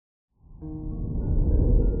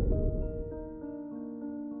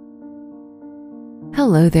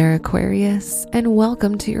Hello there, Aquarius, and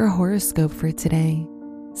welcome to your horoscope for today,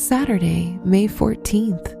 Saturday, May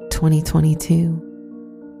 14th,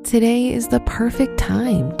 2022. Today is the perfect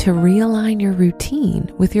time to realign your routine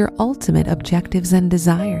with your ultimate objectives and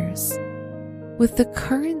desires. With the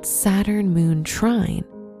current Saturn-Moon trine,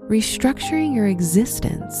 restructuring your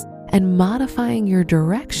existence and modifying your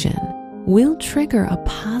direction will trigger a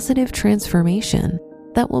positive transformation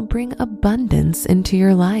that will bring abundance into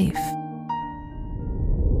your life.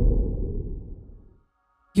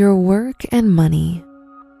 Your work and money.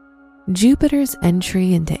 Jupiter's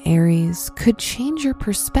entry into Aries could change your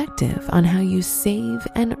perspective on how you save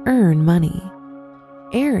and earn money.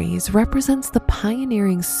 Aries represents the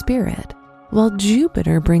pioneering spirit, while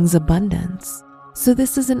Jupiter brings abundance. So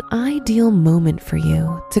this is an ideal moment for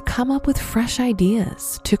you to come up with fresh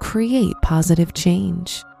ideas to create positive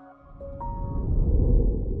change.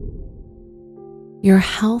 Your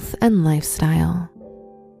health and lifestyle.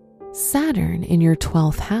 Saturn in your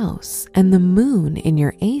 12th house and the moon in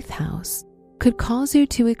your 8th house could cause you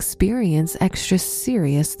to experience extra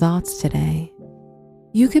serious thoughts today.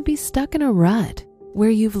 You could be stuck in a rut where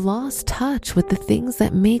you've lost touch with the things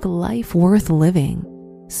that make life worth living.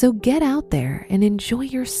 So get out there and enjoy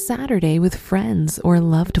your Saturday with friends or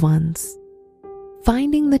loved ones.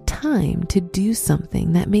 Finding the time to do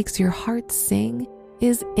something that makes your heart sing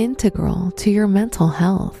is integral to your mental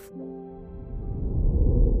health.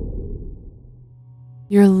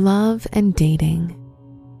 Your love and dating.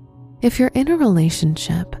 If you're in a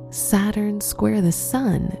relationship, Saturn square the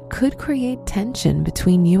Sun could create tension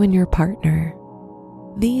between you and your partner.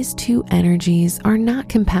 These two energies are not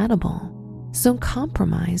compatible, so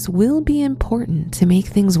compromise will be important to make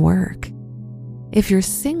things work. If you're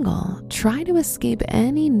single, try to escape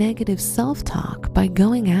any negative self-talk by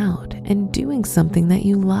going out and doing something that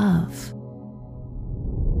you love.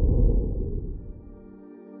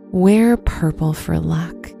 Wear purple for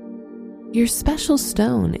luck. Your special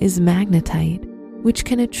stone is magnetite, which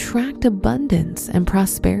can attract abundance and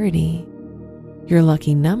prosperity. Your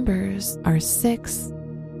lucky numbers are 6,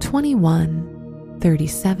 21,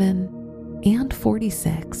 37, and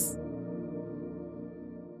 46.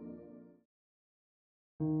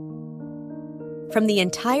 From the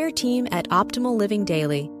entire team at Optimal Living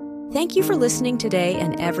Daily, thank you for listening today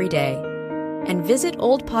and every day. And visit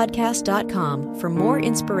oldpodcast.com for more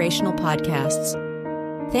inspirational podcasts.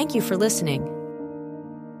 Thank you for listening.